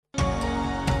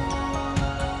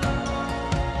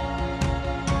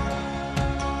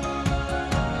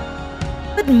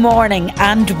Good morning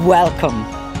and welcome.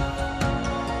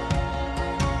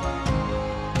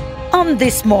 On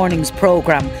this morning's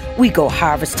programme, we go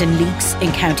harvesting leeks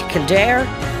in County Kildare,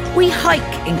 we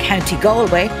hike in County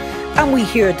Galway, and we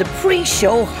hear the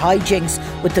pre-show hijinks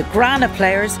with the Grana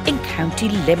players in County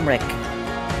Limerick.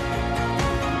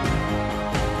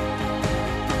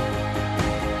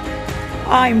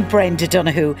 I'm Brenda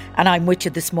Donoghue and I'm with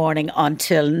you this morning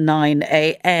until 9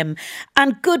 a.m.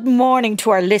 And good morning to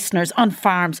our listeners on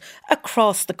farms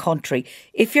across the country.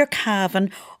 If you're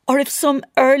calving or if some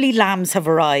early lambs have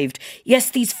arrived, yes,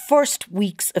 these first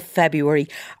weeks of February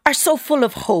are so full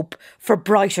of hope for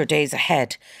brighter days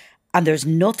ahead. And there's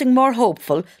nothing more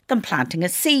hopeful than planting a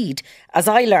seed, as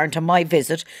I learned on my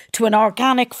visit to an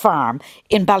organic farm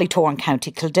in Ballytorn,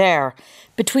 County Kildare.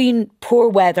 Between poor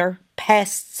weather,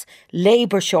 pests,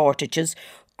 labour shortages,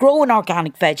 growing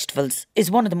organic vegetables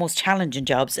is one of the most challenging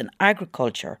jobs in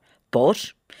agriculture.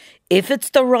 But if it's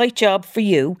the right job for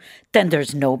you, then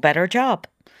there's no better job.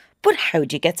 But how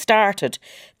do you get started?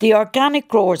 The Organic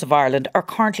Growers of Ireland are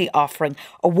currently offering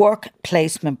a work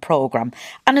placement programme,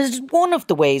 and it is one of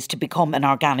the ways to become an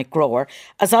organic grower,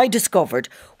 as I discovered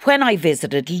when I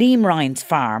visited Liam Ryan's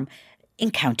farm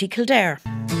in County Kildare.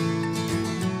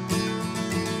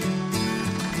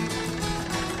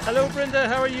 Hello Brenda,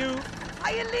 how are you?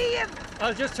 Hiya Liam.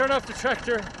 I'll just turn off the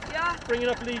tractor. Yeah. Bringing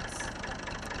up leeks.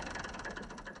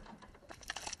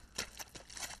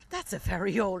 That's a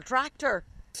very old tractor.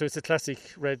 So it's a classic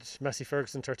red Massey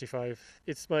Ferguson 35.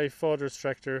 It's my father's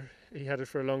tractor. He had it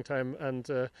for a long time, and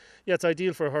it's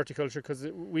ideal for horticulture because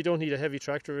we don't need a heavy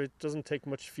tractor. It doesn't take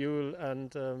much fuel and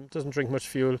doesn't drink much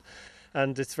fuel,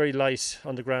 and it's very light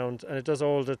on the ground, and it does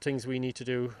all the things we need to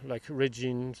do, like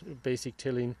ridging, basic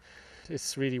tilling.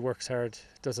 It really works hard.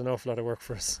 It does an awful lot of work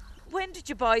for us. When did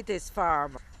you buy this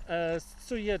farm?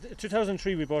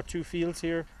 2003 we bought 2 fields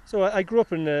here. So I grew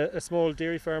up in a small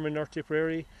dairy farm in North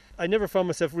Tipperary. I never found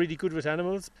myself really good with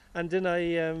animals, and then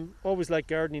I always liked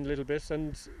gardening a little bit,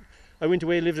 and I went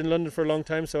away, lived in London for a long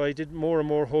time, so I did more and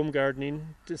more home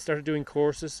gardening, started doing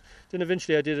courses. Then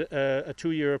eventually I did a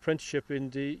 2-year apprenticeship in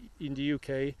the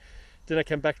UK. Then I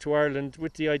came back to Ireland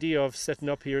with the idea of setting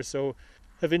up here, so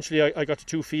eventually I got to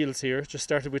 2 fields here. Just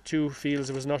started with 2 fields,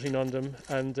 there was nothing on them,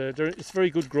 and it's very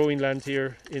good growing land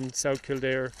here in South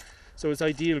Kildare, so it's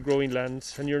ideal growing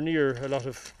land, and you're near a lot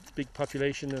of big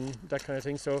population and that kind of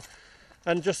thing. So,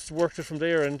 and just worked it from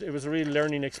there, and it was a real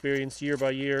learning experience year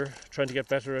by year, trying to get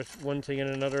better at one thing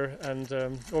and another, and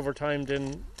over time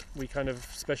then we kind of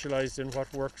specialised in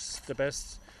what works the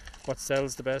best, what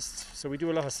sells the best. So we do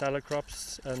a lot of salad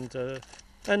crops and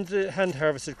hand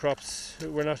harvested crops.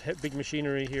 We're not big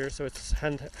machinery here, so it's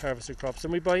hand harvested crops,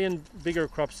 and we buy in bigger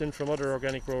crops in from other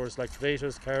organic growers like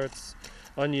potatoes, carrots,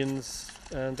 onions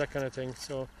and that kind of thing.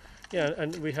 So yeah,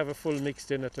 and we have a full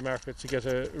mixed in at the market to get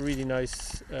a really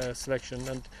nice selection.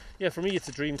 And yeah, for me it's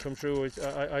a dream come true.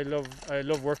 I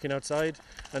love working outside,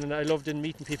 and I loved in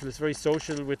meeting people. It's very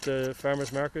social with the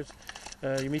farmers market.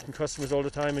 You're meeting customers all the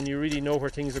time, and you really know where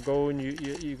things are going.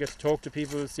 You get to talk to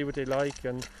people, see what they like,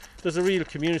 and there's a real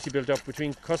community built up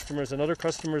between customers and other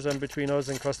customers, and between us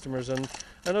and customers and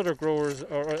other growers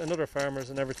and other farmers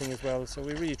and everything as well. So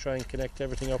we really try and connect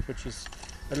everything up, which is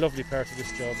a lovely part of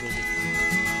this job, really.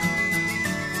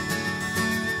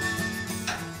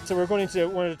 So we're going into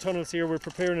one of the tunnels here. We're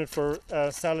preparing it for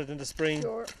salad in the spring.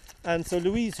 Sure. And so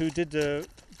Louise, who did the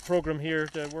program here,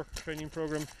 the work training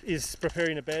program, is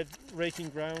preparing a bed, raking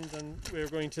ground, and we're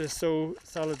going to sow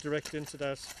salad direct into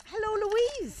that. Hello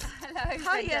Louise.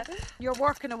 Hello. Hiya. You're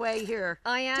working away here.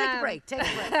 I am. Take a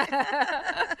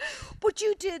break. But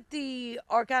you did the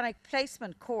organic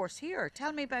placement course here.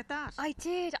 Tell me about that. I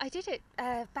did it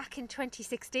back in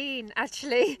 2016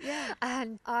 actually. Yeah.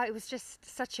 And it was just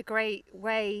such a great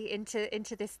way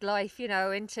into this life,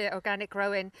 into organic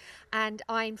growing, and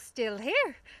I'm still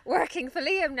here working for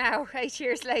Liam now 8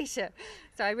 years later,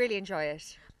 so I really enjoy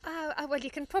it. Well, you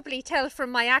can probably tell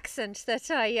from my accent that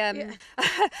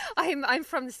I'm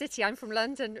from the city. I'm from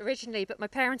London originally, but my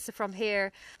parents are from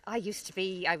here. I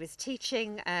was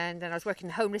teaching, and then I was working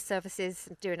in homeless services,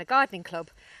 doing a gardening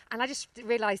club, and I just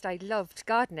realised I loved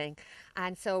gardening,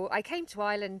 and so I came to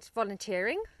Ireland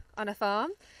volunteering on a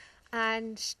farm,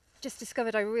 and just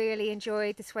discovered I really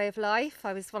enjoyed this way of life.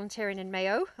 I was volunteering in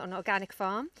Mayo on an organic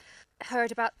farm.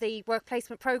 Heard about the work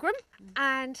placement programme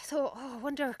and thought, I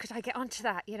wonder, could I get onto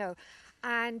that,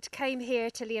 and came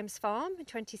here to Liam's farm in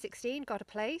 2016, got a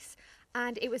place,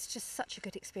 and it was just such a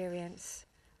good experience.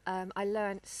 I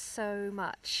learned so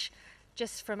much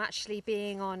just from actually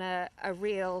being on a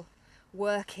real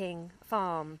working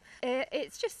farm.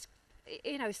 It's just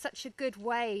such a good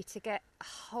way to get a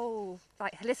whole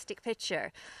holistic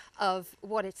picture of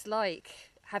what it's like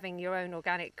having your own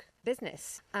organic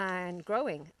business and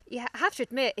growing. You have to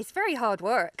admit it's very hard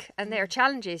work, and there are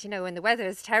challenges, when the weather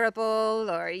is terrible,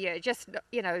 or you're just,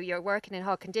 you're working in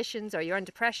hot conditions, or you're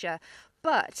under pressure.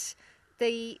 But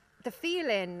the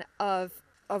feeling of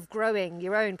growing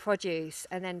your own produce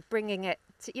and then bringing it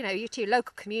to, to your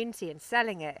local community and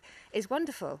selling it is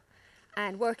wonderful.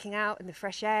 And working out in the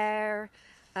fresh air,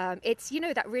 it's,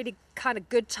 that really kind of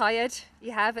good tired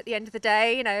you have at the end of the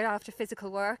day, after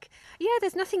physical work. Yeah,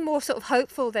 there's nothing more sort of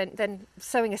hopeful than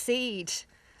sowing a seed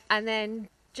and then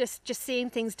just seeing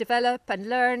things develop and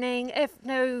learning. If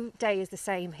no day is the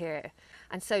same here.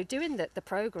 And so doing the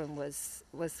programme was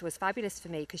fabulous for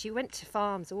me, because you went to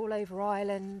farms all over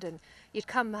Ireland and you'd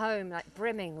come home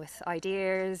brimming with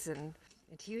ideas and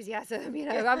enthusiasm,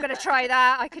 I'm going to try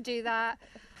that, I could do that.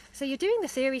 So you're doing the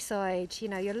theory side,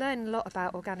 you're learning a lot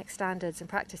about organic standards and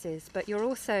practices, but you're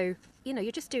also,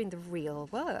 you're just doing the real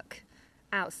work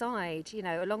outside,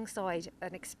 alongside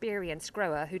an experienced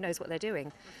grower who knows what they're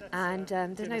doing. And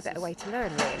there's no better way to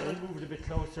learn, really. Move it a bit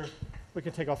closer. We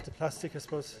can take off the plastic, I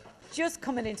suppose. Just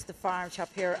coming into the farm shop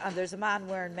here, and there's a man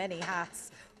wearing many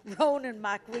hats. Ronan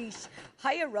McReesh.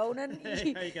 Hiya, Ronan.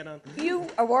 Hey, how you getting on? You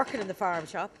are working in the farm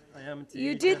shop. I am indeed.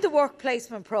 You did the work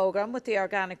placement programme with the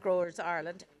Organic Growers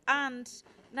Ireland, and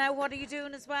now what are you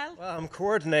doing as well? Well, I'm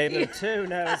coordinating too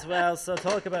now as well, so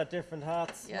talk about different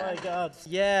hats. Yeah. My God.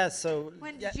 Yeah, so...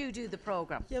 When did you do the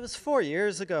programme? Yeah, it was 4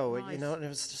 years ago, Nice. and it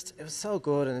was so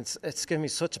good, and it's given me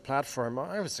such a platform.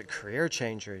 I was a career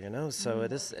changer, so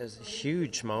it was a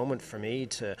huge moment for me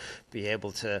to be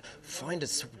able to find a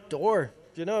door,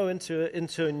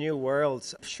 into a new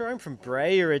world. Sure, I'm from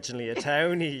Bray originally, a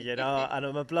townie, and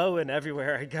I'm a blow-in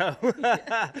everywhere I go.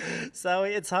 So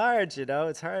it's hard,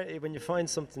 it's hard when you find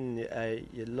something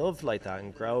you love like that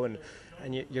and grow, and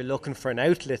you're looking for an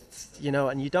outlet,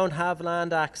 and you don't have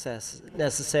land access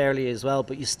necessarily as well,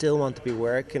 but you still want to be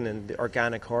working in the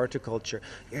organic horticulture.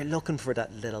 You're looking for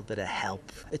that little bit of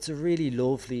help. It's a really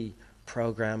lovely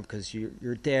program, because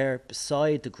you're there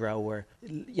beside the grower,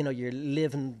 you're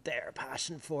living their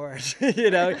passion for it,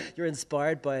 you're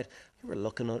inspired by it. We're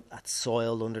looking at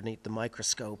soil underneath the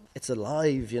microscope. It's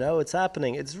alive, it's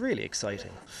happening. It's really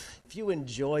exciting. If you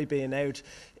enjoy being out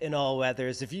in all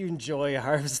weathers, if you enjoy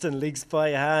harvesting leeks by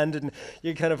hand, and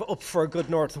you're kind of up for a good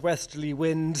northwesterly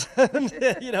wind, and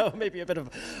maybe a bit of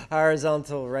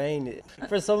horizontal rain,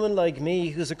 for someone like me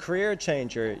who's a career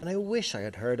changer, and I wish I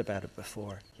had heard about it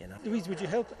before, Louise, would you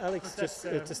help Alex just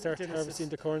to start harvesting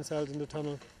the corn salad in the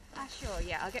tunnel? Sure,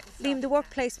 yeah, I'll get Liam, the work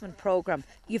placement programme,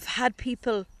 you've had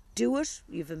people do it,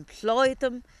 you've employed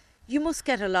them, you must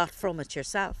get a lot from it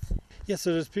yourself. Yeah,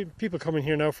 so there's people coming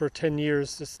here now for 10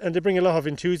 years, and they bring a lot of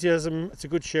enthusiasm. It's a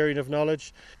good sharing of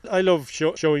knowledge. I love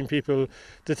showing people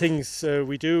the things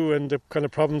we do and the kind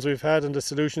of problems we've had and the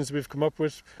solutions we've come up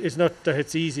with. It's not that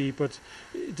it's easy, but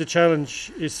the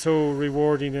challenge is so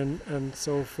rewarding and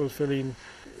so fulfilling.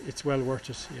 It's well worth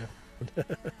it, yeah.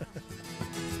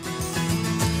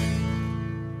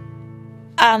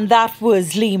 And that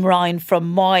was Liam Ryan from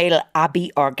Moyle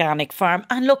Abbey Organic Farm.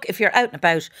 And look, if you're out and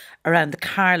about around the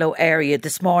Carlow area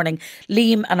this morning,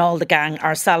 Liam and all the gang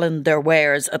are selling their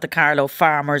wares at the Carlow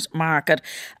Farmers Market.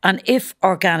 And if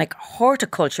organic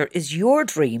horticulture is your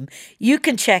dream, you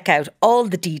can check out all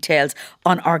the details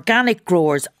on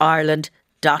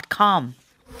organicgrowersireland.com.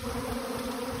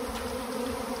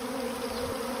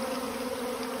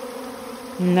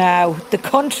 Now, the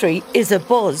country is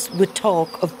abuzz with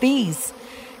talk of bees.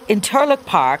 In Turlough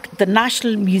Park, the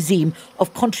National Museum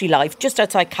of Country Life, just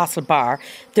outside Castlebar,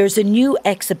 there's a new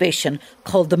exhibition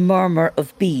called The Murmur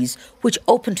of Bees, which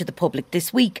opened to the public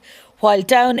this week. While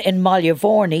down in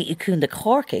Malyavorny, Icunda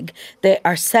Corkig, they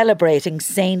are celebrating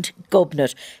Saint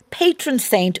Gubnut, patron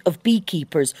saint of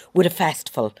beekeepers, with a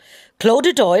festival.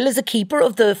 Clodagh Doyle is a keeper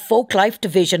of the Folklife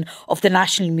Division of the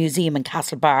National Museum in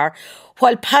Castlebar,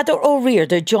 while Padder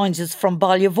O'Riordan joins us from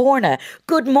Ballyvorna.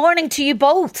 Good morning to you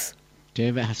both.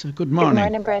 Dave Asa, good morning. Good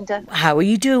morning, Brenda. How are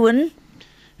you doing?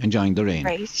 Enjoying the rain.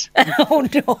 Great. Oh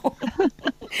no.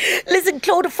 Listen,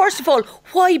 Clodagh, first of all,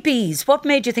 why bees? What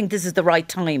made you think this is the right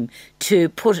time to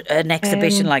put an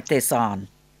exhibition like this on?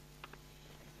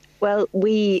 Well,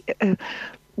 we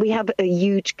have a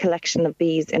huge collection of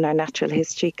bees in our natural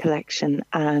history collection,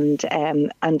 and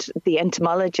the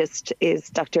entomologist is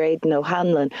Dr. Aidan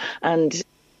O'Hanlon. And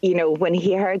when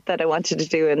he heard that I wanted to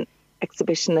do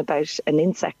exhibition about an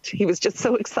insect. He was just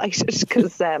so excited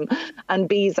because, and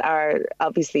bees are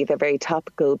obviously they're very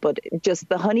topical, but just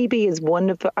the honeybee is one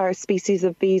of our species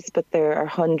of bees, but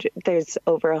there's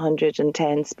over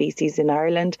 110 species in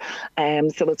Ireland.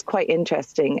 So it's quite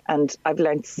interesting. And I've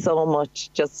learned so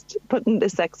much just putting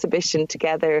this exhibition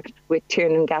together with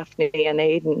Tiernan Gaffney and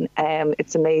Aidan.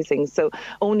 It's amazing. So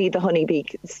only the honeybee,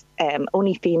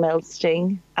 only females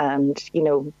sting. And,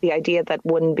 the idea that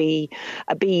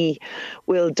a bee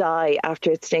will die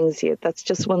after it stings you, that's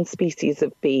just one species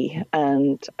of bee.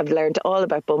 And I've learned all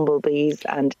about bumblebees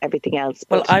and everything else.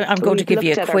 Well, I'm going to give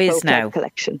you a quiz now.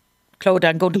 Collection. Claude,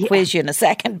 I'm going to quiz you in a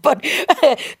second. But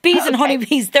bees and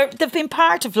honeybees, they've been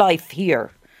part of life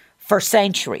here for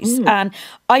centuries. And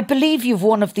I believe you've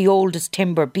one of the oldest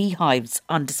timber beehives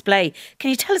on display.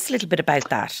 Can you tell us a little bit about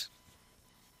that?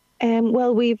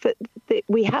 Well, we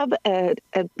have a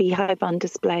beehive on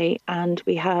display, and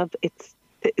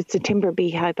it's a timber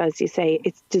beehive, as you say.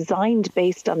 It's designed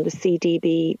based on the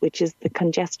CDB, which is the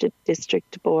Congested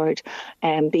District Board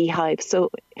beehive.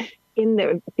 So in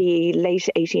the late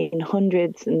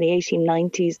 1800s and the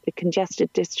 1890s, the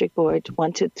Congested District Board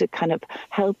wanted to kind of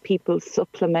help people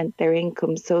supplement their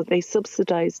income. So they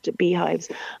subsidised beehives,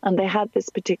 and they had this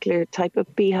particular type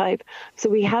of beehive. So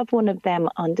we have one of them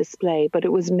on display, but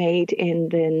it was made in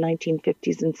the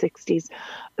 1950s and 60s.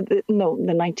 The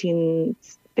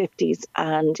 1950s,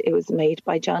 and it was made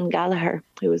by John Gallagher,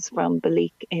 who was from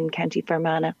Balik in County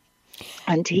Fermanagh.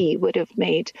 And he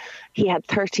had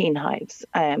 13 hives.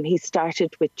 He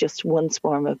started with just one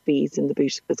swarm of bees in the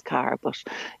boot of his car, but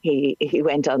he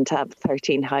went on to have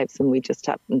 13 hives, and we just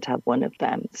happened to have one of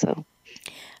them. So,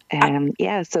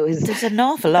 so there's an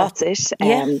awful lot. That's it.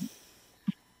 Yeah.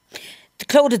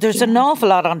 Claudia, there's an awful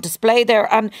lot on display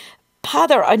there. And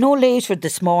Peadar, I know later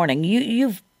this morning,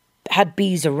 you've had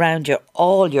bees around you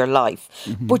all your life,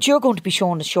 but you're going to be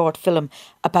showing a short film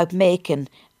about making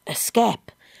a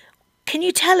skep. Can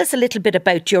you tell us a little bit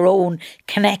about your own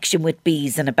connection with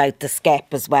bees and about the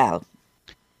skep as well?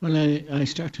 Well, I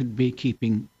started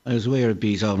beekeeping. I was aware of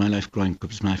bees all my life growing up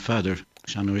because my father,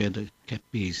 Sean O'Reilly,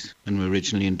 kept bees when we were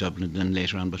originally in Dublin and then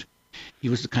later on. But he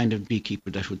was the kind of beekeeper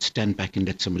that would stand back and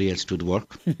let somebody else do the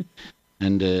work.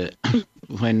 And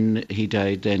when he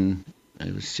died then, I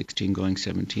was 16 going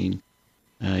 17,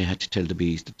 I had to tell the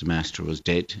bees that the master was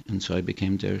dead. And so I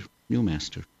became their new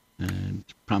master and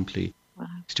promptly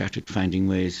started finding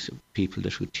ways of people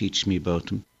that would teach me about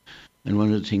them. And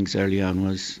one of the things early on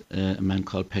was a man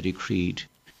called Paddy Creed,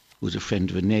 who was a friend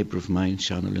of a neighbour of mine,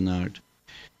 Sean Leonard,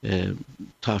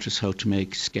 taught us how to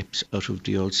make skeps out of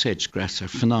the old sedge grass, or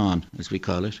fanon, as we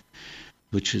call it,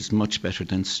 which is much better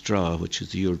than straw, which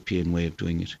is the European way of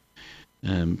doing it.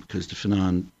 Because the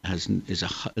fanon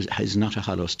has not a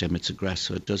hollow stem, it's a grass,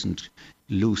 so it doesn't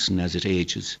loosen as it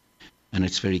ages, and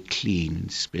it's very clean.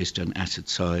 It's based on acid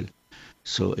soil.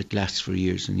 So it lasts for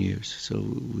years and years. So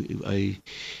I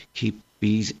keep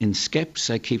bees in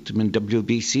skeps. I keep them in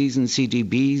WBCs and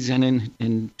CDBs and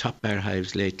in top bar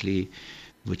hives lately,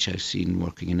 which I've seen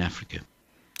working in Africa.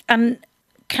 And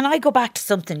can I go back to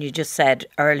something you just said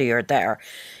earlier there?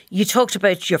 You talked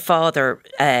about your father,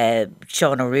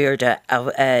 Sean O'Reilly,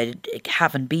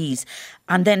 having bees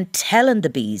and then telling the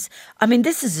bees. I mean,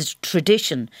 this is a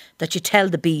tradition that you tell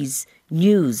the bees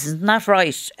news. Isn't that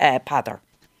right, Peadar?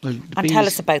 Well, and tell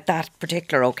us about that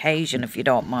particular occasion, if you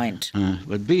don't mind.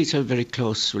 Well, bees have a very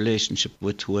close relationship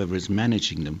with whoever is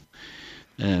managing them.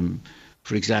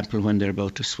 For example, when they're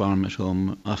about to swarm at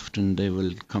home, often they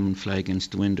will come and fly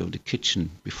against the window of the kitchen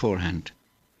beforehand,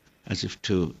 as if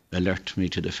to alert me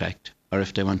to the fact. Or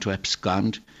if they want to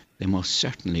abscond, they most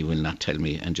certainly will not tell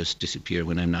me and just disappear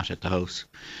when I'm not at the house.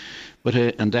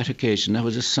 But on that occasion, that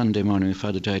was a Sunday morning. My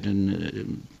father died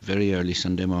on very early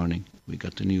Sunday morning. We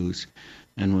got the news.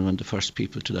 And one of the first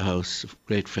people to the house, a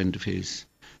great friend of his,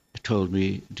 told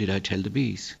me, did I tell the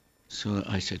bees? So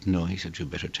I said, no. He said, you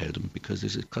better tell them, because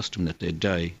there's a custom that they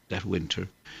die that winter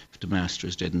if the master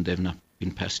is dead and they've not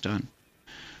been passed on.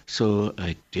 So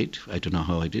I did. I don't know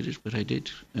how I did it, but I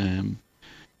did.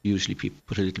 Usually people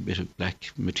put a little bit of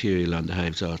black material on the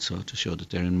hives also to show that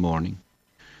they're in mourning.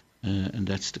 And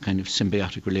that's the kind of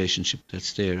symbiotic relationship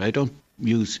that's there. I don't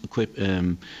use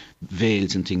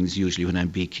veils and things usually when I'm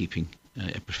beekeeping.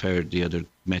 I prefer the other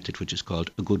method, which is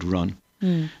called a good run.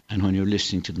 And when you're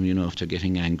listening to them, you know if they're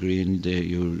getting angry and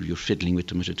you're fiddling with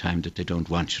them at a time that they don't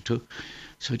want you to.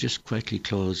 So just quietly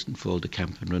close and fold the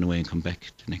camp and run away and come back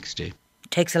the next day.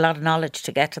 It takes a lot of knowledge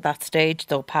to get to that stage,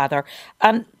 though, Peadar.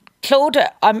 And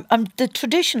Clodagh, I'm the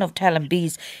tradition of telling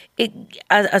bees,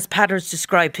 as Peadar's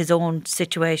described his own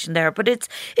situation there, but it's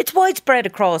widespread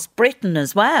across Britain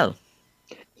as well.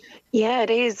 Yeah, it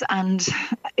is. And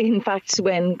in fact,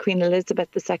 when Queen Elizabeth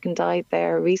II died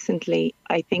there recently,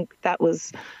 I think it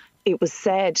was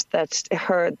said that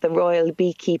the royal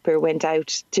beekeeper went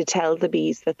out to tell the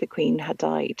bees that the Queen had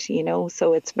died,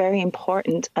 so it's very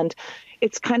important. And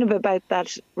it's kind of about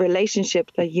that relationship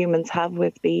that humans have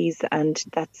with bees and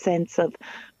that sense of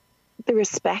the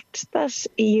respect that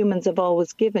humans have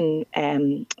always given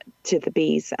to the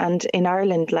bees. And in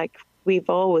Ireland, like,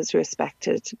 we've always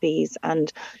respected bees,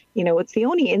 and it's the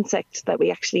only insect that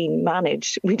we actually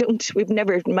manage. We've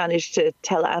never managed to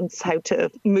tell ants how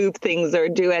to move things or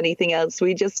do anything else.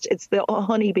 It's the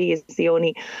honeybee is it's the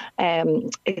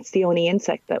only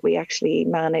insect that we actually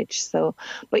manage. So,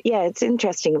 but yeah, it's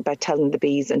interesting about telling the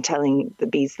bees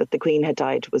that the Queen had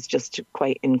died was just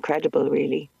quite incredible,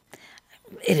 really.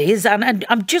 It is, and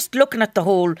I'm just looking at the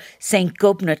whole St.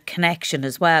 Gubnut connection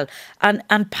as well. And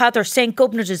Pather, St.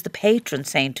 Gubnut is the patron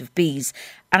saint of bees,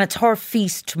 and it's her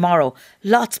feast tomorrow.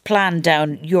 Lots planned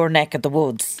down your neck of the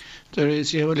woods. There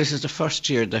is, yeah. Well, this is the first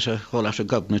year that a whole lot of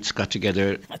Gubnuts got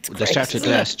together. That's great, they started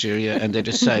last year, yeah, and they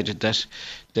decided that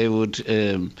they would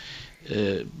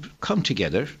come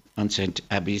together on St.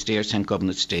 Abby's Day or St.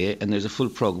 Gubnut's Day, and there's a full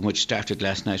programme which started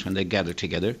last night when they gathered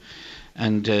together.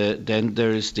 And then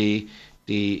there's today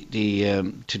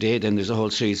then there's a whole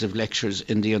series of lectures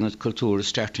in the Unit Cultura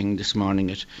starting this morning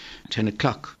at 10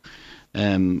 o'clock.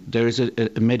 There is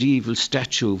a medieval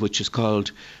statue which is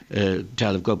called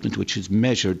Dal of Gubnut, which is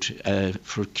measured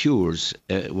for cures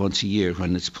once a year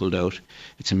when it's pulled out.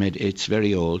 It's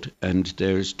very old, and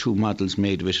there's 2 models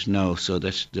made of it now so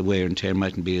that the wear and tear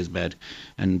mightn't be as bad.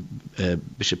 And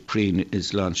Bishop Preen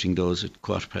is launching those at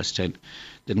 10:15.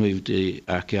 Then we have the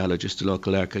archaeologist, the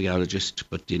local archaeologist,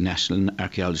 but the national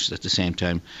archaeologist at the same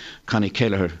time. Connie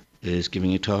Kelleher is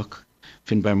giving a talk.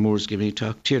 Finbar Moore's giving a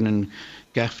talk. Tiernan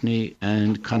Gaffney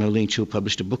and Conor Lynch, who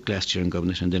published a book last year on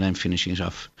Gubnut, and then I'm finishing it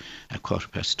off at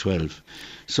 12:15.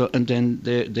 So, and then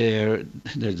they're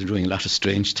doing a lot of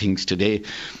strange things today.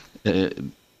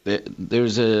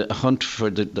 There's a hunt for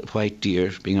the white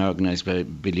deer being organised by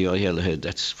Billy O'Yellowhead.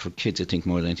 That's for kids, I think,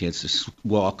 more than anything else. There's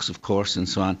walks, of course, and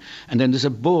so on. And then there's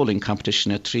a bowling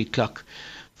competition at 3 o'clock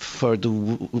for the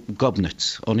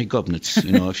Gubnuts, only Gubnuts,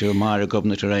 if you're a Mara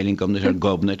Gubnut or Eileen Gubnut or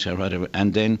Gubnut or whatever.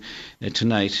 And then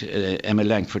tonight, Emma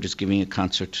Langford is giving a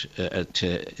concert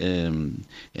in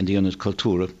the Unit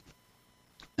Cultura.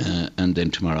 And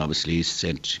then tomorrow, obviously, is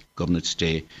St. Gubnut's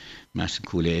Day, Mass and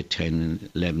Cooley,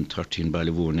 10, 11, 13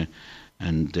 Ballyvourne.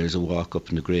 And there's a walk up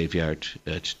in the graveyard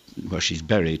where she's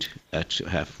buried at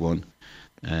 1:30.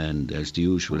 And there's the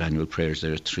usual annual prayers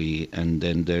there at 3. And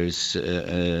then there's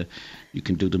you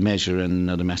can do the measure and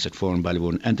another mass at 4 in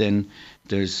Ballyvourne. And then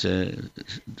there's the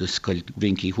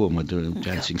Rinky Home, the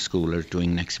dancing school, are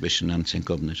doing an exhibition on St.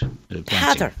 Gubnut.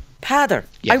 Pather,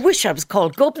 yeah. I wish I was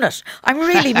called Gubnut. I'm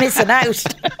really missing out.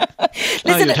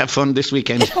 Listen, you'd have fun this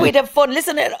weekend. We'd have fun.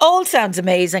 Listen, it all sounds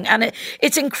amazing, and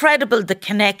it's incredible, the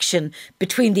connection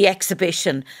between the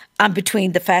exhibition and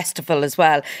between the festival as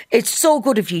well. It's so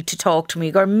good of you to talk to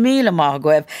me, Gormila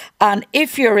Mahagwev. And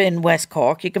if you're in West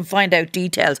Cork, you can find out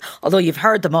details, although you've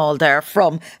heard them all there,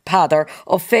 from Pather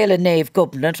of Féile Nave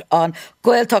Gubnut on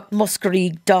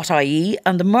gaeltachmuskerig.ie.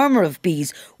 And the Murmur of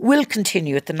Bees will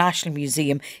continue at the National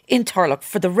Museum in Turlough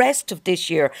for the rest of this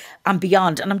year and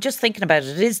beyond. And I'm just thinking about it,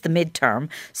 it is the midterm,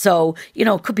 so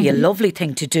it could be a lovely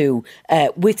thing to do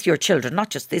with your children, not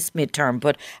just this midterm,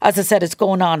 but as I said, it's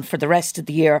going on for the rest of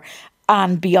the year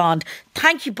and beyond.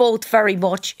 Thank you both very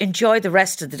much. Enjoy the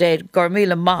rest of the day.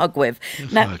 Gormila Mahagwev.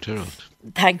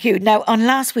 Thank you. Now, on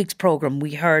last week's programme,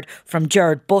 we heard from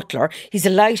Gerard Butler. He's a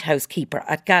lighthouse keeper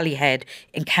at Gallyhead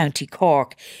in County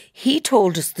Cork. He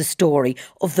told us the story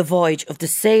of the voyage of the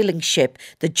sailing ship,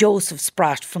 the Joseph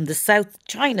Spratt, from the South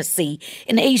China Sea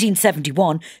in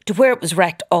 1871 to where it was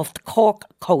wrecked off the Cork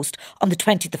coast on the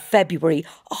 20th of February,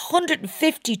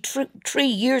 153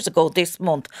 years ago this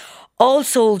month. All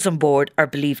souls on board are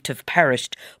believed to have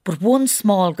perished, but one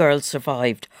small girl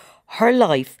survived. Her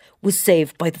life was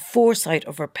saved by the foresight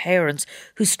of her parents,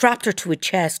 who strapped her to a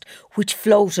chest which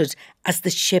floated as the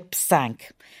ship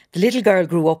sank. The little girl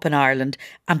grew up in Ireland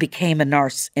and became a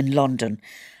nurse in London.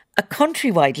 A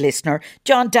Countrywide listener,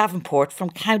 John Davenport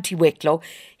from County Wicklow,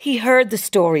 he heard the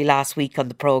story last week on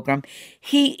the programme.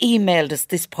 He emailed us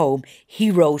this poem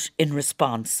he wrote in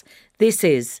response. This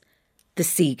is The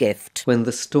Sea Gift. When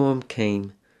the storm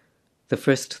came, the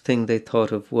first thing they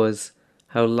thought of was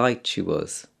how light she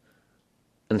was,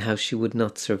 and how she would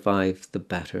not survive the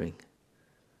battering.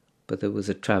 But there was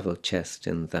a travel chest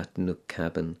in that nook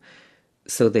cabin,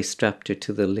 so they strapped her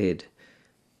to the lid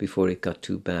before it got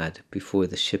too bad, before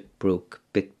the ship broke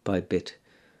bit by bit,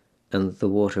 and the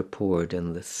water poured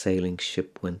and the sailing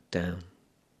ship went down.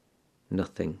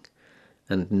 Nothing,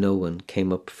 and no one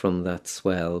came up from that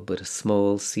swell but a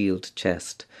small sealed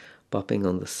chest bopping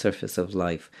on the surface of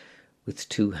life with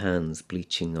 2 hands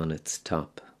bleaching on its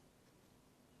top.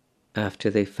 After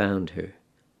they found her,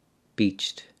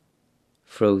 beached,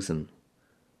 frozen,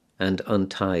 and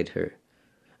untied her,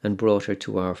 and brought her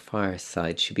to our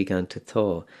fireside, she began to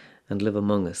thaw and live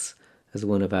among us as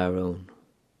one of our own.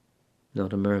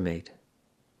 Not a mermaid,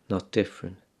 not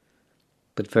different,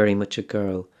 but very much a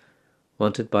girl,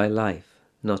 wanted by life,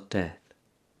 not death,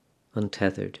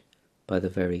 untethered by the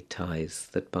very ties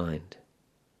that bind.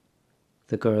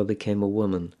 The girl became a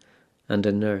woman and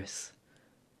a nurse,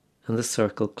 and the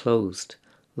circle closed,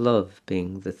 love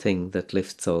being the thing that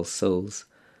lifts all souls,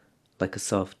 like a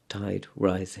soft tide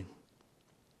rising.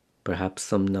 Perhaps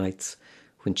some nights,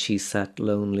 when she sat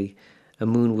lonely, a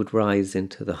moon would rise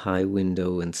into the high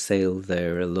window and sail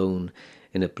there alone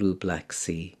in a blue-black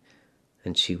sea,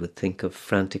 and she would think of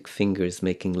frantic fingers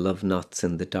making love knots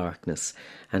in the darkness,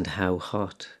 and how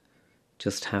hot,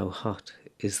 just how hot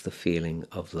is the feeling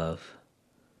of love.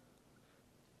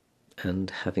 And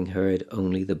having heard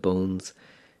only the bones,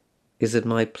 is it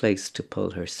my place to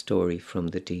pull her story from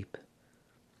the deep?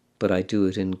 But I do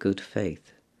it in good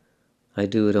faith. I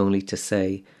do it only to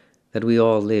say that we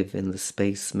all live in the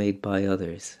space made by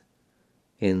others,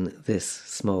 in this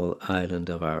small island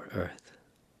of our earth.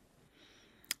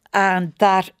 And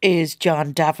that is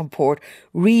John Davenport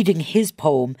reading his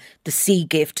poem, The Sea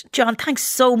Gift. John, thanks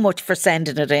so much for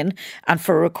sending it in and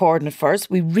for recording it for us.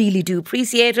 We really do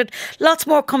appreciate it. Lots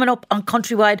more coming up on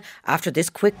Countrywide after this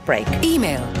quick break.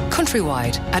 Email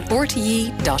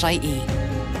countrywide@rte.ie.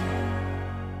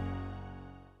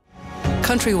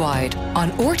 Countrywide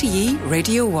on RTE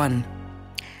Radio 1.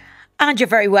 And you're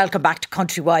very welcome back to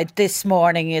Countrywide this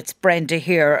morning. It's Brenda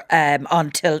here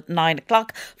until 9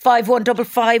 o'clock.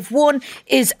 51551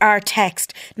 is our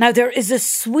text. Now, there is a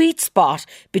sweet spot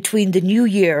between the new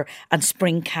year and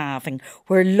spring calving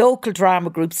where local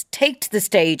drama groups take to the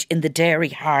stage in the Derry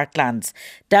heartlands.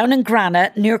 Down in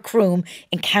Grana, near Croom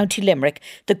in County Limerick,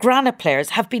 the Grana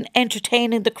players have been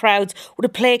entertaining the crowds with a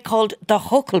play called The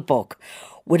Hucklebuck.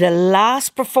 With a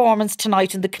last performance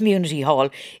tonight in the community hall,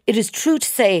 it is true to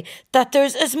say that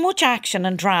there's as much action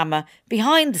and drama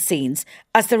behind the scenes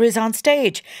as there is on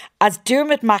stage, as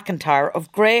Dermot McIntyre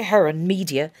of Grey Heron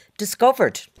Media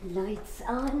discovered. Lights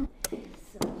on,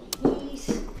 some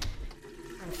heat.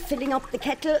 I'm filling up the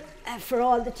kettle for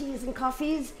all the teas and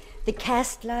coffees. The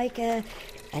cast like a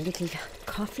little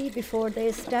coffee before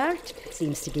they start.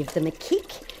 Seems to give them a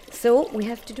kick. So we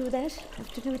have to do that.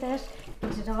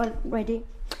 Get it all ready.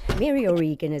 Mary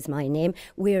O'Regan is my name.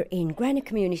 We're in Granite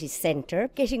Community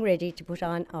Centre getting ready to put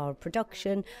on our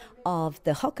production of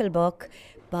The Hucklebuck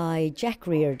by Jack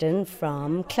Reardon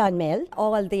from Clonmel.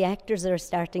 All the actors are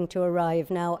starting to arrive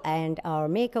now, and our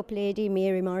makeup lady,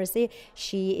 Mary Morrissey,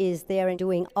 she is there and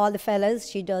doing all the fellas.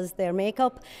 She does their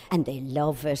makeup and they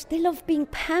love it. They love being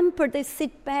pampered. They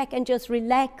sit back and just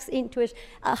relax into it.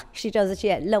 She does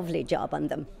it, lovely job on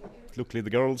them. Luckily, the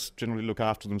girls generally look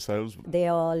after themselves. They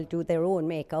all do their own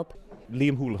makeup.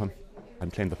 Liam Houlihan,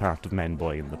 I'm playing the part of Man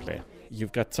Boy in the play.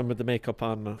 You've got some of the makeup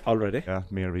on already? Yeah,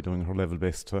 Mary doing her level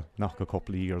best to knock a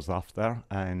couple of years off there.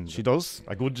 And she does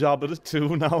a good job at it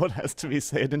too now, it has to be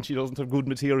said. And she doesn't have good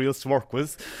materials to work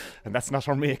with. And that's not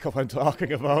her makeup I'm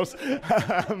talking about.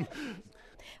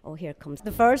 Oh, here comes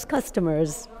the first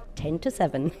customers. 10 to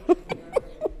 7.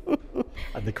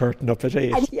 And the curtain up at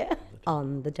 8. Yeah,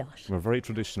 on the dot. We're very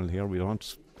traditional here. We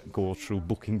don't go through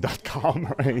booking.com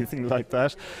or anything like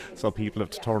that. So people have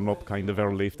to turn up kind of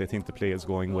early if they think the play is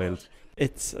going well.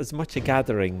 It's as much a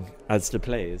gathering as the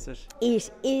play, is it?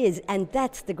 It is, and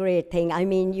that's the great thing. I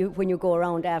mean, when you go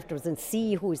around afterwards and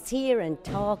see who's here and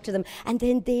talk to them, and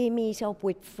then they meet up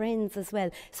with friends as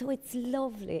well. So it's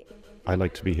lovely. I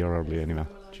like to be here early anyway.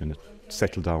 You know,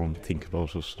 settle down, think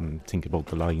about it, and think about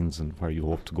the lines and where you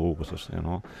hope to go with it. You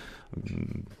know,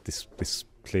 this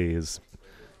play is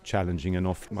challenging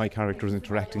enough. My character is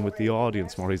interacting with the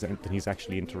audience more than he's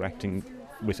actually interacting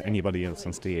with anybody else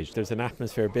on stage. There's an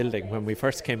atmosphere building. When we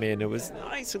first came in, it was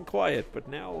nice and quiet, but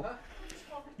now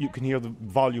you can hear the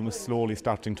volume is slowly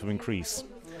starting to increase.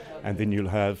 And then you'll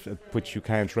have, which you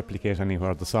can't replicate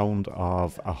anywhere, the sound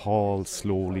of a hall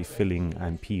slowly filling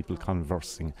and people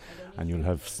conversing. And you'll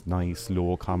have nice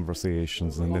low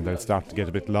conversations, and then they'll start to get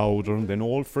a bit louder, and then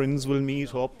old friends will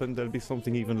meet up and there'll be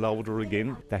something even louder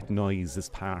again. That noise is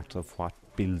part of what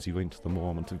builds you into the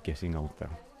moment of getting out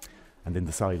there. And then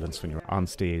the silence when you're on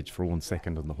stage for 1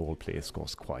 second and the whole place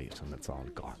goes quiet and it's all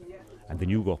gone. And then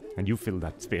you go and you fill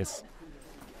that space.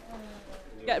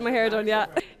 Getting my hair done, yeah.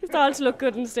 It's all to look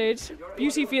good on stage.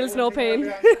 Beauty feels no pain.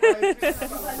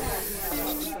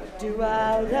 Do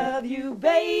I love you,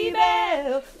 baby,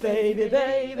 baby,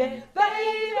 baby,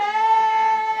 baby?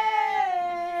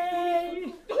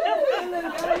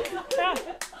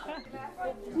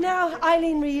 Now,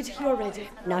 Eileen Reid, you're ready.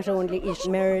 Not only is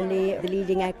Merrily the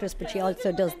leading actress, but she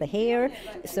also does the hair.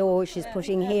 So she's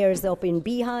putting hairs up in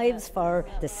beehives for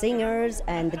the singers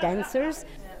and the dancers.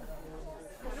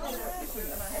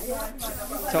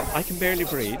 So I can barely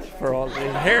breathe for all the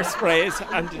hairsprays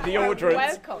and the deodorants.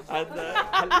 Welcome. And,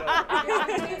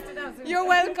 hello. You're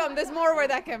welcome. There's more where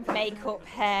that came from. Makeup,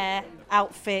 hair,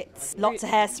 outfits, lots of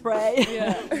hairspray.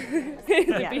 Yeah.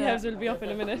 The beehives will be up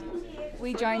in a minute.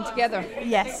 We joined together.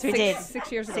 Yes, we did.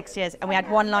 6 years ago. 6 years, and we had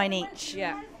one line each.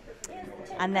 Yeah.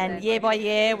 And then year by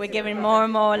year, we're giving more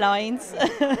and more lines.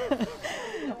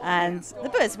 And the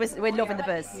buzz, we're loving the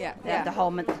buzz. Yeah. The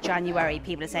whole month of January,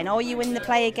 people are saying, "Oh, you in the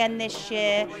play again this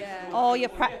year? Oh, you're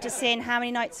practicing. How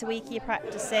many nights a week are you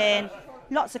practicing?"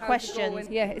 Lots of questions.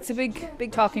 Yeah, it's a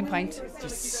big talking point.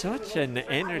 Just such an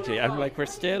energy. I'm like, we're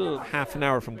still half an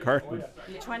hour from curtain.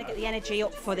 We're trying to get the energy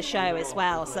up for the show as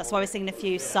well. So that's why we're singing a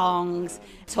few songs,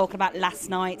 talking about last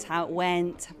night, how it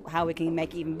went, how we can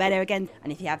make it even better again.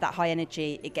 And if you have that high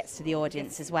energy, it gets to the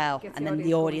audience as well. And then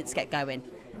the audience get going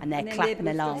and they're clapping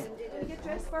along. Get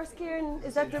dressed first, Kieran.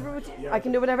 Is that the route? I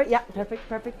can do whatever. Yeah,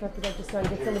 perfect. I'm just trying to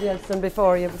get somebody else done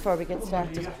before we get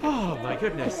started. Oh my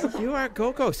goodness, you are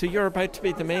go-go. So you're about to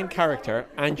be the main character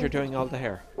and you're doing all the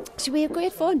hair. So we have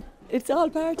great fun. It's all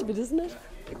part of it, isn't it?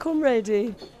 Come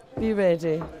ready, be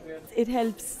ready. It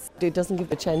helps. It doesn't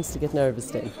give a chance to get nervous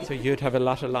then. So you'd have a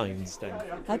lot of lines then?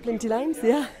 Plenty lines,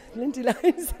 yeah. Plenty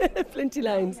lines. Plenty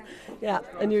lines. Yeah,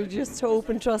 and you just hope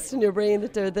and trust in your brain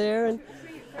that they're there and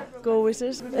go with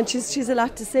it. And she's a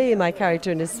lot to say, my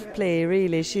character in this play,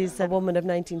 really. She's a woman of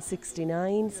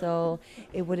 1969, so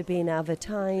it would have been of a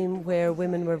time where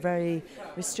women were very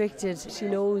restricted. She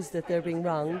knows that they're being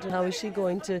wronged. How is she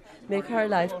going to make her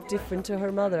life different to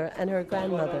her mother and her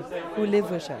grandmother who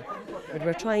live with her? But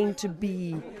we're trying to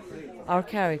be our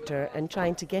character and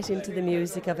trying to get into the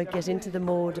music of it, get into the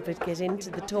mode of it, get into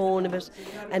the tone of it,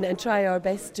 and try our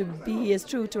best to be as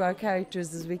true to our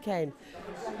characters as we can.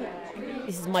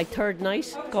 This is my third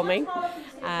night coming.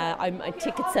 I'm a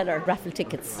ticket seller, raffle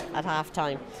tickets at half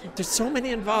time. There's so many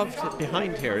involved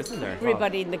behind here, isn't there?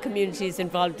 Everybody in the community is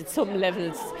involved at some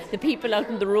levels. The people out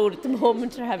on the road at the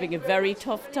moment are having a very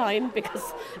tough time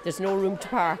because there's no room to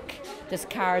park. There's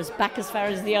cars back as far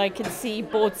as the eye can see,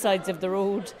 both sides of the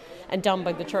road, and down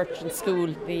by the church and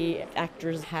school. The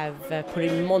actors have put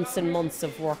in months and months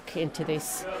of work into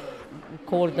this.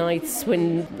 Cold nights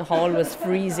when the hall was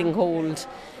freezing cold.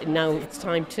 Now it's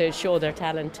time to show their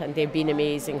talent, and they've been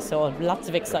amazing, so lots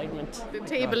of excitement. The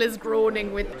table is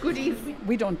groaning with goodies.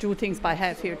 We don't do things by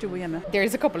half here, do we, Emma?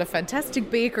 There's a couple of fantastic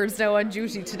bakers now on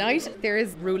duty tonight. There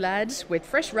is roulade with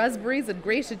fresh raspberries and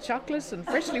grated chocolate and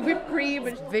freshly whipped cream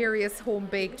and various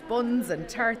home-baked buns and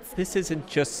tarts. This isn't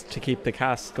just to keep the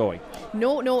cast going.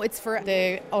 No, it's for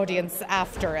the audience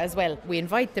after as well. We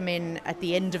invite them in at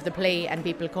the end of the play and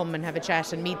people come and have a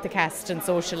chat and meet the cast and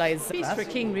socialise. Feast for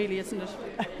king, really, isn't it?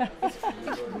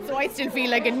 So I still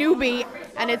feel like a newbie,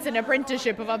 and it's an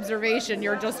apprenticeship of observation.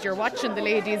 You're watching the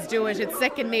ladies do it. It's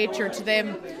second nature to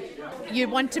them. You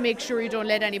want to make sure you don't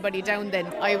let anybody down then.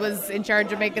 I was in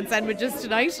charge of making sandwiches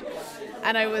tonight,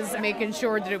 and I was making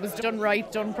sure that it was done right,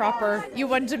 done proper. You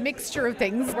want a mixture of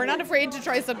things. We're not afraid to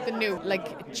try something new,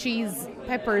 like cheese,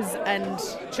 peppers and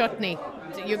chutney.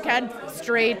 You can't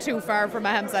stray too far from a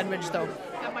ham sandwich though.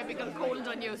 That might be cold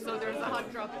on you, so there's a hot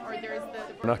drop, or there's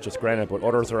the... Not just Granite, but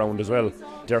others around as well.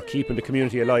 They're keeping the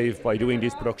community alive by doing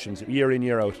these productions year in,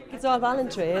 year out. It's all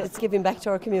voluntary. It's giving back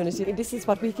to our community. This is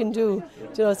what we can do.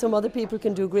 You know, some other people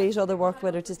can do great other work,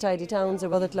 whether it's Tidy Towns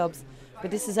or other clubs.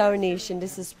 But this is our niche, and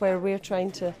this is where we're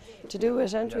trying to do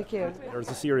it, aren't we, Kieran? There's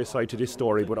a serious side to this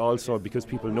story, but also because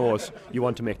people know us, you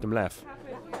want to make them laugh.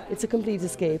 It's a complete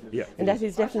escape, yeah, and that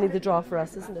is definitely the draw for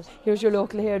us, isn't it? Here's your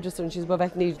local hairdresser, and she's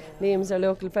back need. Name's our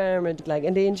local farmer, and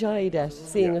they enjoy that,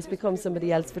 seeing us become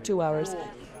somebody else for 2 hours.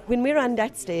 When we're on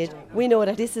that stage, we know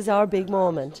that this is our big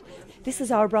moment. This is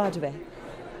our Broadway.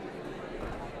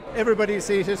 Everybody's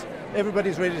seated,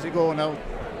 everybody's ready to go now.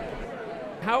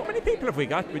 How many people have we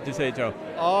got, would you say, Joe?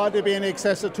 Oh, there'll be in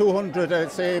excess of 200,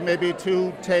 I'd say maybe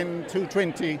 210,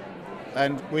 220,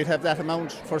 and we'd have that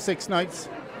amount for 6 nights.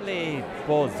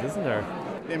 Buzz, isn't there?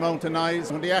 The amount of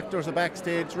noise when the actors are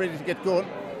backstage ready to get going.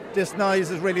 This noise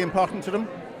is really important to them,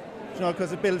 you know,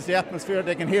 because it builds the atmosphere.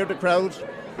 They can hear the crowd,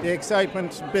 the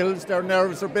excitement builds, their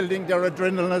nerves are building, their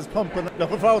adrenaline is pumping.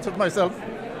 Looking forward to it myself.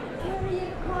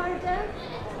 Period quarter,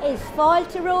 Yes,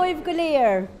 Fáilte Roimh go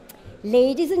léir.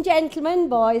 Ladies and gentlemen,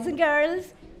 boys and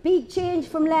girls, big change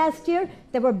from last year.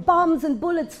 There were bombs and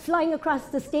bullets flying across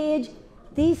the stage.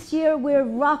 This year we're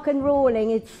rock and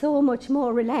rolling. It's so much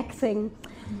more relaxing.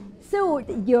 So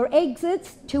your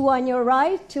exits, 2 on your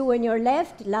right, 2 on your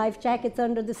left, life jackets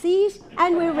under the seat,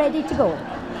 and we're ready to go.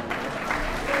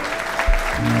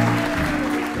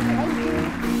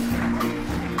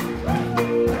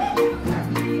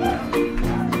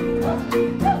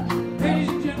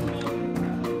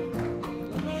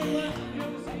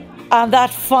 And that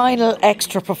final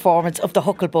extra performance of the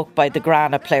Hucklebuck by the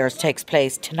Grana Players takes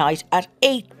place tonight at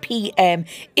 8 p.m.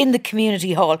 in the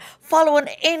community hall, following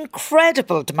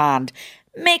incredible demand.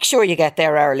 Make sure you get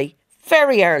there early,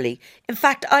 very early. In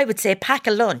fact, I would say pack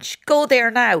a lunch. Go there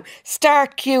now.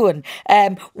 Start queuing.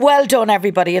 Well done,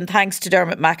 everybody, and thanks to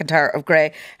Dermot McIntyre of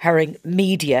Grey Herring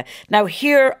Media. Now,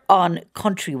 here on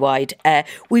Countrywide,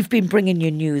 we've been bringing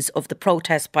you news of the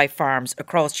protests by farms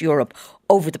across Europe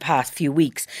over the past few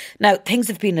weeks. Now, things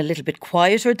have been a little bit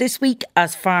quieter this week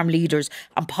as farm leaders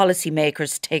and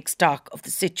policymakers take stock of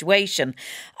the situation.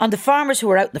 And the farmers who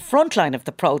are out in the front line of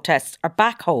the protests are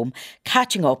back home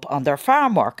catching up on their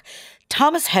farm work.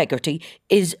 Thomas Hegarty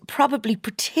is probably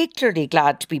particularly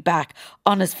glad to be back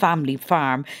on his family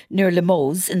farm near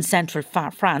Limoges in central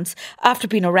France after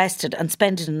being arrested and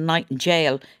spending a night in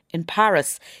jail in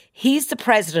Paris. He's the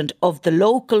president of the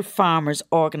local farmers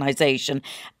organisation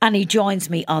and he joins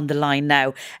me on the line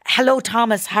now. Hello,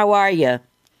 Thomas. How are you?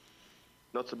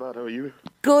 Not so bad. How are you?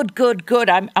 Good.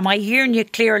 Am I hearing you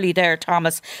clearly there,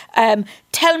 Thomas?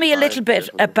 Tell me a little bit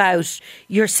about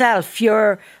yourself.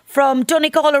 You're from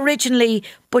Donegal originally,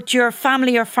 but your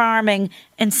family are farming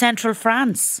in central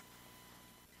France.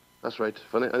 That's right.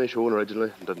 I'm Sean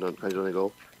originally in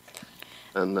Donegal.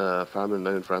 And farming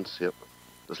now in France, yep.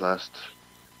 This last,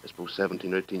 I suppose,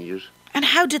 17 or 18 years. And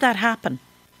how did that happen?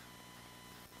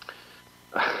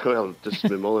 Well, just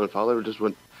my mother and father just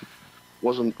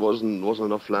wasn't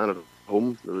enough land at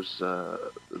home. There was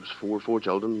four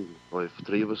children. Well,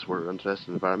 3 of us were interested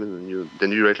in farming, and they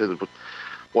knew rightly that there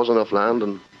wasn't enough land,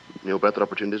 and better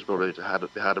opportunities probably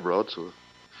they had abroad. So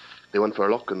they went for a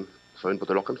look and found what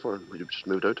they're looking for, and we just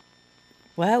moved out.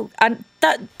 Wow, and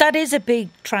that is a big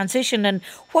transition. And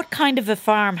what kind of a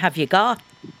farm have you got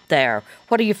there?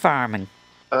 What are you farming?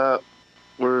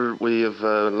 We have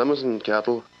Limousin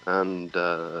cattle and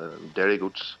dairy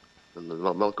goats, and the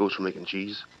milk goes for making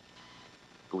cheese,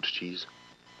 goat's cheese.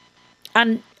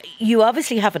 And you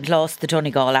obviously haven't lost the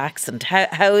Donegal accent.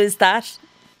 How is that?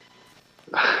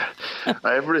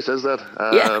 Everybody says that.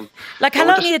 Yeah. Like, how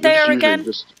long are you there again?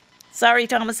 Sorry,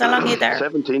 Thomas, how long are you there?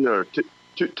 17 or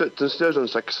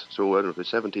 2006, so I don't know,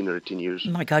 17 or 18 years.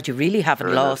 Oh my God, you really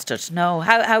haven't lost it. No,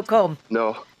 how come?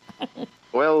 No.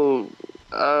 Well,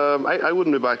 I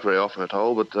wouldn't be back very often at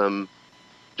all, but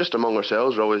just among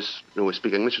ourselves, we're always, we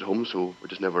speak English at home, so we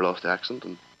just never lost the accent,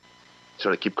 and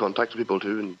sort of keep contact with people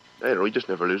too, and I don't know, we just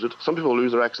never lose it. Some people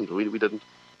lose their accent, but we didn't.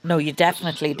 No, you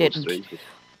definitely didn't. Strange,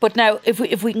 but now, if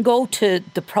we can go to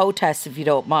the protests, if you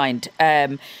don't mind.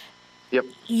 Yep.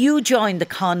 You joined the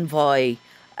convoy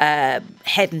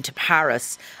heading to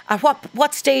Paris. At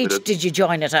what stage did you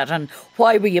join it at, and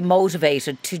why were you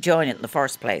motivated to join it in the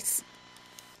first place?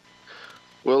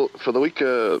 Well, for the week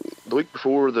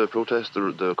before the protest,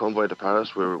 the convoy to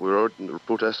Paris, we were out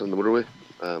protesting on the motorway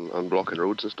and blocking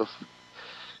roads and stuff.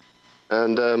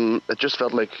 And it just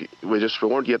felt like we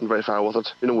weren't getting very far with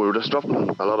it. We were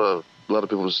disrupting a lot of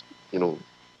people's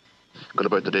going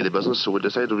about the daily business. So we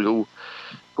decided we go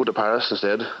to Paris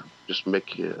instead. Just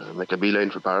make a beeline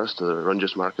for Paris to the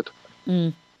Runges market.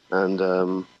 Mm. And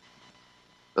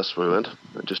that's where we went.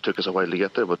 It just took us a while to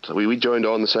get there, but we joined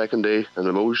on the second day in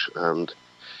Limoges, and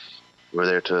we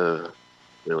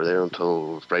were there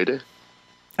until Friday.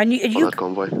 And you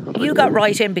got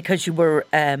right in because you were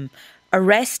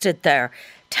arrested there.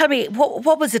 Tell me,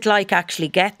 what was it like actually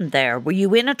getting there? Were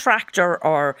you in a tractor,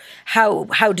 or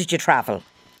how did you travel?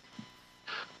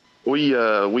 We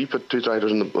put 2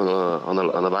 tractors on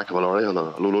the back of a lorry on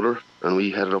a low loader, and we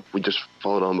headed up. We just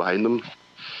followed on behind them.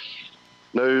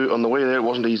 Now, on the way there, it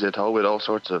wasn't easy at all. We had all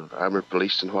sorts of armoured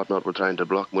police and whatnot. We're trying to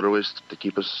block motorways to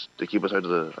keep us out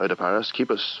of Paris, keep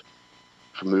us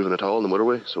from moving at all on the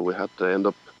motorway. So we had to end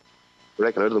up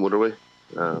breaking out of the motorway,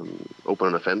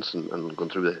 opening a fence and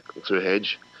going through a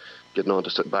hedge, getting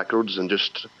onto back roads, and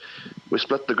we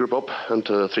split the group up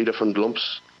into 3 different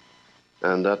lumps,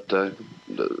 and that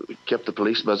kept the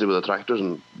police busy with the tractors,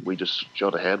 and we just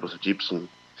shot ahead with the jeeps and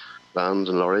vans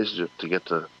and lorries to get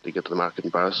to the market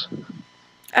in Paris.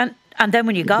 And then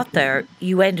when you got there,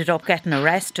 you ended up getting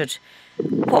arrested.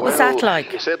 What was that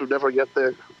like? He said we'd never get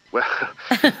there. Well,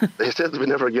 they said we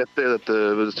never get there, that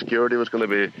the security was going to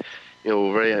be,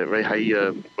 very very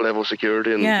high level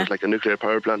security, and just like a nuclear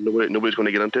power plant, nobody's going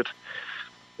to get into it.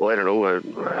 Well, I don't know.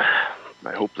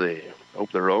 I hope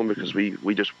they're wrong, because we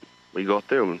got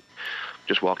there and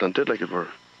just walked into it like it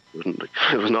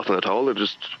was nothing at all. There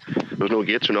was no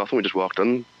gates or nothing. We just walked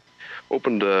in,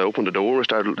 opened the door, we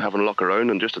started having a look around,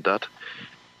 and just at that,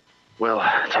 well,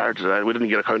 it's hard to say. We didn't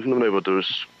get a count on them now, but there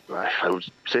was, I would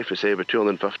safely say, about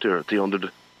 250 or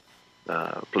 300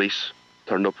 police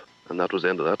turned up, and that was the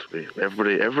end of that.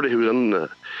 Everybody who was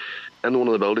in one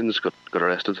of the buildings got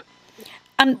arrested.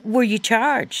 And were you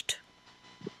charged?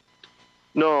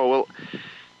 No, well,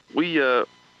 we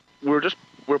were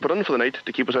put in for the night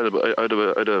to keep us out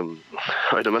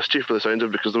of mischief, for the sounds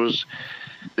of it, because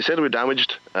they said we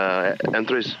damaged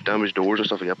entries, damaged doors and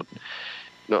stuff like that,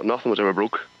 but nothing was ever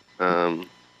broke.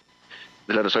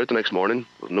 They let us out the next morning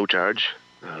with no charge,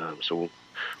 so we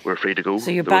were free to go.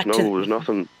 So you're there back was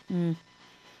nothing.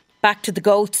 Back to the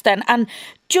goats then. And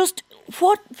just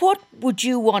what would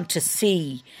you want to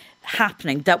see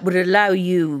happening that would allow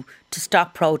you to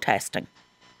stop protesting?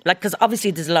 Like, because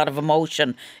obviously there's a lot of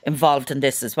emotion involved in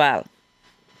this as well.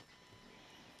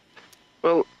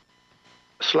 Well,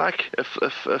 slack. If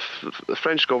the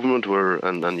French government were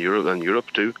and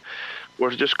Europe too were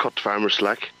to just cut farmers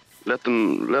slack, let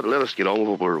us get on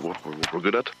with what we're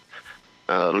good at.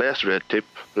 Less red tape,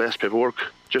 less paperwork,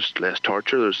 just less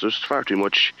torture. There's far too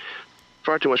much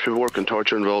paperwork and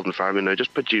torture involved in farming now.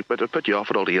 Just put you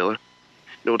off it altogether.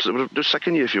 They're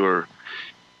sicking you if you're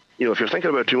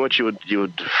thinking about it too much.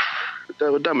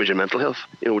 That would damage your mental health.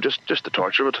 Just the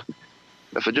torture of it.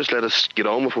 If they just let us get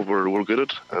on with what we're good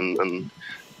at and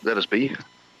let us be.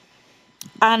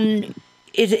 And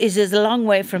it is a long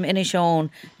way from Inishowen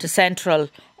to central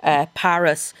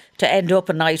Paris to end up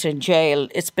a night in jail.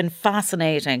 It's been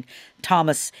fascinating,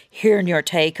 Thomas, hearing your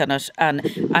take on it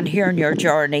and hearing your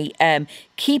journey.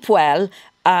 Keep well,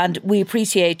 and we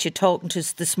appreciate you talking to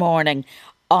us this morning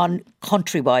on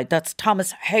Countrywide. That's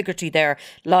Thomas Hegarty there,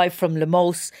 live from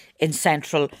Limos in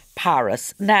central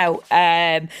Paris. Now,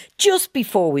 just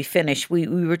before we finish, we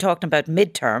were talking about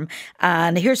midterm,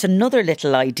 and here's another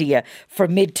little idea for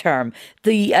midterm.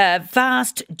 The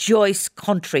vast Joyce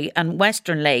country and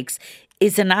Western Lakes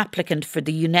is an applicant for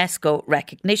the UNESCO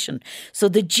recognition. So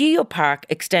the geopark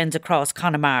extends across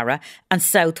Connemara and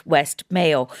southwest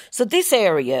Mayo. So this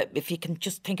area, if you can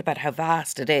just think about how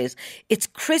vast it is, it's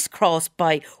crisscrossed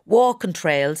by walking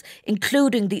trails,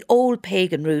 including the old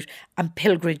pagan route and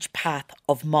pilgrimage path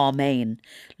of Maumane.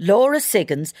 Laura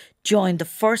Siggins joined the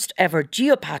first ever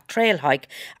geopath trail hike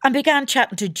and began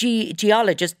chatting to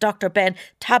geologist Dr. Ben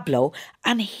Tableau,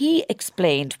 and he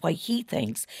explained why he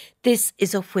thinks this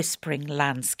is a whispering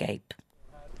landscape.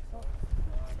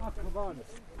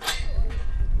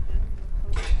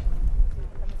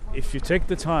 If you take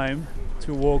the time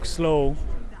to walk slow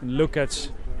and look at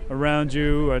around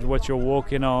you, at what you're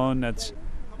walking on, at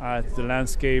the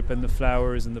landscape and the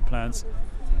flowers and the plants,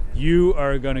 you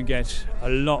are going to get a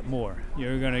lot more.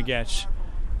 You're going to get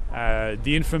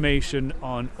the information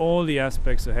on all the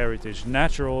aspects of heritage,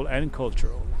 natural and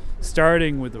cultural,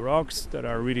 starting with the rocks that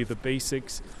are really the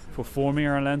basics for forming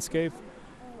our landscape,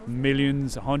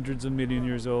 millions, hundreds of million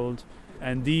years old,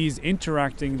 and these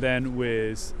interacting then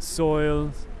with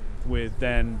soil, with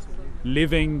then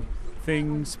living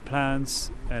things,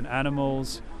 plants and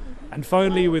animals, and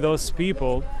finally with us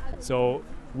people. So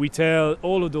we tell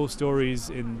all of those stories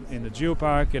in the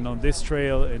geopark and on this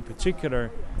trail in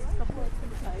particular.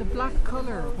 The black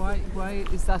colour, why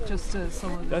is that just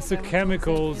some of the... That's the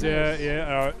chemicals,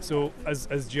 yeah. So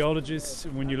as geologists,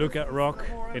 when you look at rock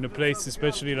in a place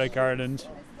especially like Ireland,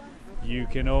 you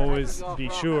can always be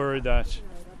sure that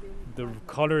the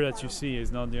colour that you see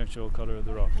is not the actual colour of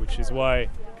the rock, which is why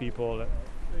people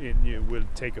you will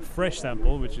take a fresh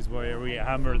sample, which is why we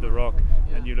hammer the rock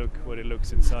and you look what it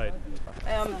looks inside.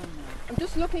 I'm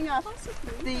just looking at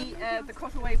the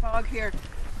cutaway bog here.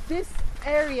 This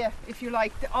area, if you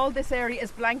like, all this area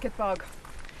is blanket bog,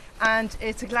 and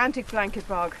it's Atlantic blanket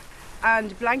bog.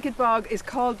 And blanket bog is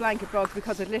called blanket bog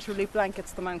because it literally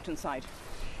blankets the mountainside.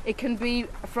 It can be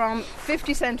from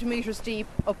 50 centimetres deep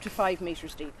up to 5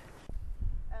 metres deep.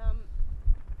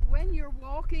 When you're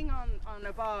walking on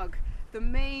a bog, the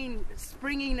main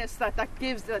springiness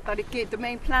the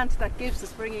main plant that gives the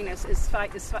springiness is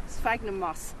sphagnum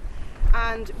moss.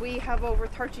 And we have over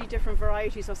 30 different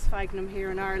varieties of sphagnum here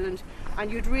in Ireland,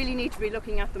 and you'd really need to be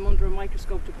looking at them under a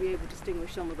microscope to be able to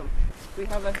distinguish some of them. We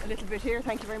have a little bit here,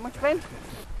 thank you very much, Ben.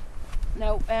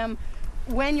 Now,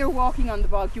 when you're walking on the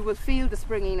bog, you will feel the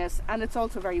springiness, and it's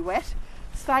also very wet.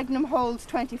 Sphagnum holds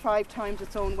 25 times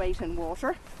its own weight in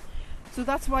water. So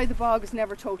that's why the bog is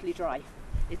never totally dry.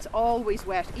 It's always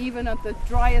wet. Even at the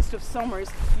driest of summers,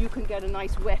 you can get a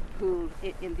nice wet pool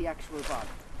in the actual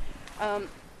bog.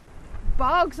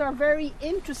 Bogs are very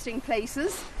interesting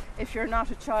places if you're not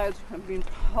a child and being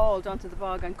hauled onto the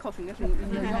bog and cutting it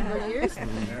in your younger years.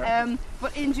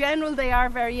 But in general, they are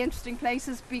very interesting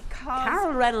places because...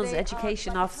 Carol Reynolds,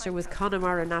 Education Officer with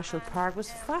Connemara National Park,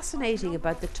 was fascinating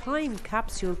about the time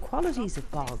capsule qualities of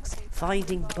bogs,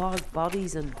 finding bog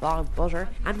bodies and bog butter,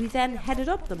 and we then headed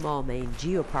up the Maumane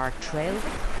Geopark Trail.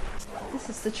 This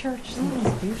is the church.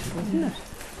 It's beautiful, isn't it?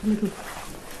 Little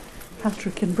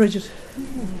Patrick and Bridget.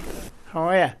 How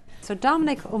are you? So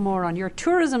Dominic O'Moran, you're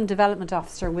Tourism Development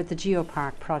Officer with the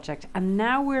Geopark project, and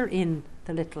now we're in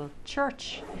the little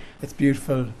church. It's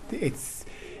beautiful. It's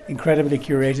incredibly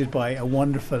curated by a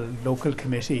wonderful local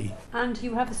committee. And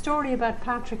you have a story about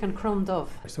Patrick and Crumdove.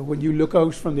 So when you look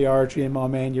out from the oratory in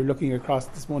Maumane, you're looking across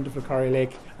this wonderful Corrie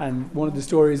Lake, and one of the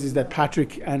stories is that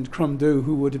Patrick and Crumdove,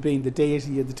 who would have been the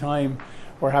deity at the time,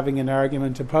 were having an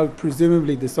argument about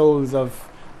presumably the souls of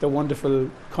the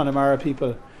wonderful Connemara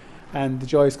people and the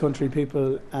Joyous Country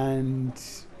people, and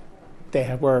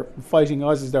they were fighting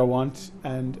as their wont,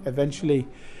 and eventually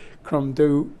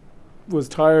Crumdove was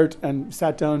tired and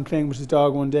sat down playing with his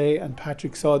dog one day, and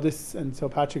Patrick saw this, and so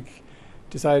Patrick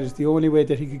decided the only way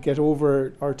that he could get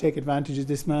over or take advantage of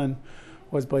this man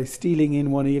was by stealing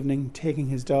in one evening, taking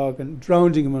his dog and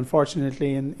drowning him,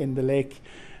 unfortunately, in the lake.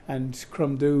 And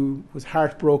Crumdove was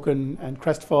heartbroken and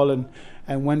crestfallen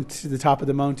and went to the top of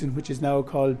the mountain, which is now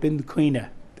called Bincuina,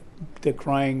 the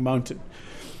Crying Mountain.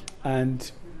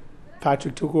 And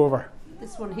Patrick took over.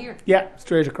 This one here? Yeah,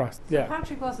 straight across. So yeah.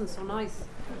 Patrick wasn't so nice.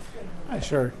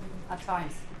 Sure. At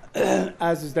times.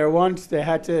 As is their wont, they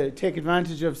had to take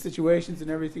advantage of situations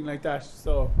and everything like that.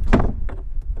 So...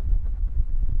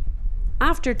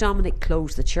 After Dominic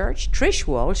closed the church, Trish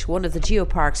Walsh, one of the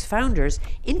Geopark's founders,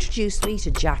 introduced me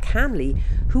to Jack Hanley,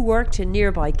 who worked in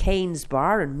nearby Kane's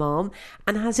Bar in Maum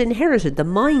and has inherited the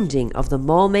minding of the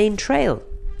Maumane Trail.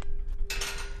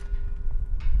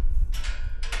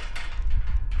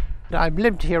 I've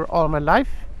lived here all my life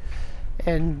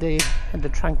in the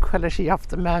tranquility of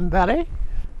the Man Valley.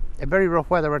 Very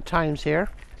rough weather at times here,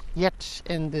 yet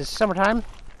in the summertime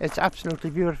it's absolutely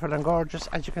beautiful and gorgeous.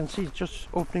 As you can see, it's just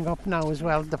opening up now as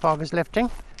well. The fog is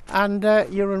lifting, and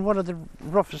you're in one of the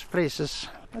roughest places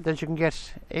that you can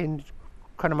get in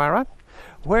Connemara.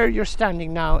 Where you're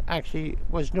standing now actually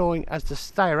was known as the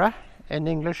Styra, in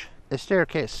English, the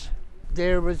staircase.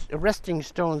 There was resting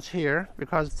stones here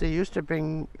because they used to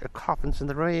bring coffins and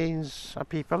the remains of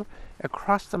people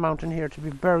across the mountain here to be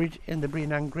buried in the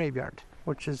Breenan graveyard,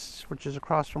 which is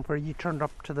across from where you turned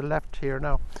up to the left here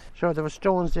now. So there were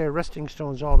stones there, resting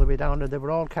stones all the way down, and they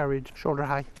were all carried shoulder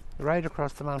high right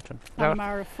across the mountain.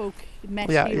 Connemara folk met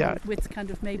here with kind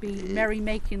of maybe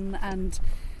merrymaking and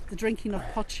the drinking of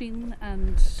poaching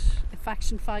and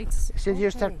faction fights. So they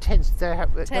used to have tents. They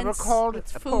were called a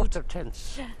post of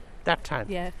tents that time.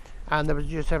 Yeah. And there was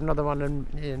used to have another one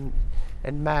in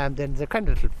Man, then the kind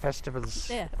of little festivals.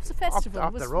 Yeah, it was a festival.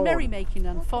 It was merrymaking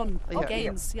and fun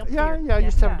games. Yeah, I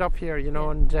used to have it up here, you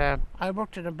know, and I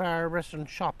worked in a bar, restaurant,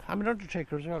 shop. I'm an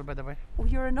undertaker as well, by the way. Oh,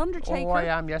 you're an undertaker? Oh, I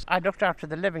am, yes. I looked after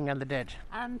the living and the dead.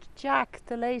 And Jack,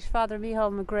 the late Father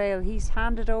Micheál McGrail, he's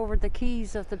handed over the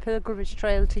keys of the pilgrimage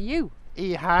trail to you.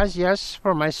 He has, yes,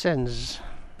 for my sins.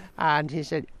 And he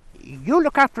said, you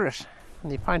look after it.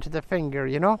 And he pointed the finger,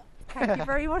 you know. Thank you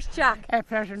very much, Jack. A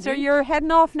pleasure indeed. So you're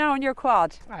heading off now in your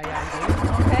quad? I am.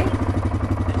 Okay.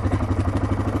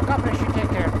 God bless you, take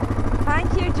care.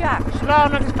 Thank you, Jack.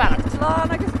 Slán agus banach.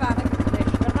 Slán agus banach.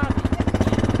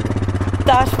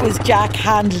 That was Jack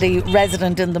Handley,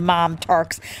 resident in the Maum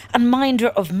Turks and minder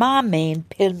of Maumane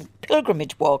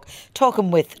Pilgrimage Walk,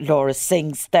 talking with Laura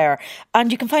Sings there.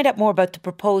 And you can find out more about the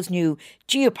proposed new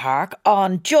geopark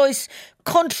on Joyce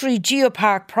Country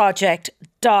Geopark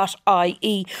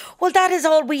Project.ie. Well, that is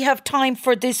all we have time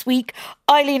for this week.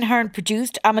 Eileen Hearn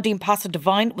produced, Amadine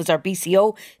Passa-Devine was our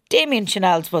BCO, Damien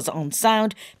Chanels was on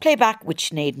sound, playback with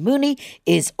Sinead Mooney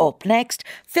is up next.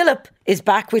 Philip is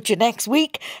back with you next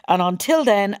week, and until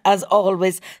then, as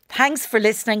always, thanks for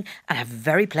listening and have a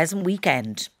very pleasant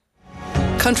weekend.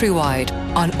 Countrywide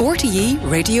on RTE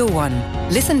Radio 1.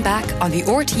 Listen back on the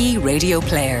RTE Radio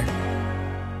Player.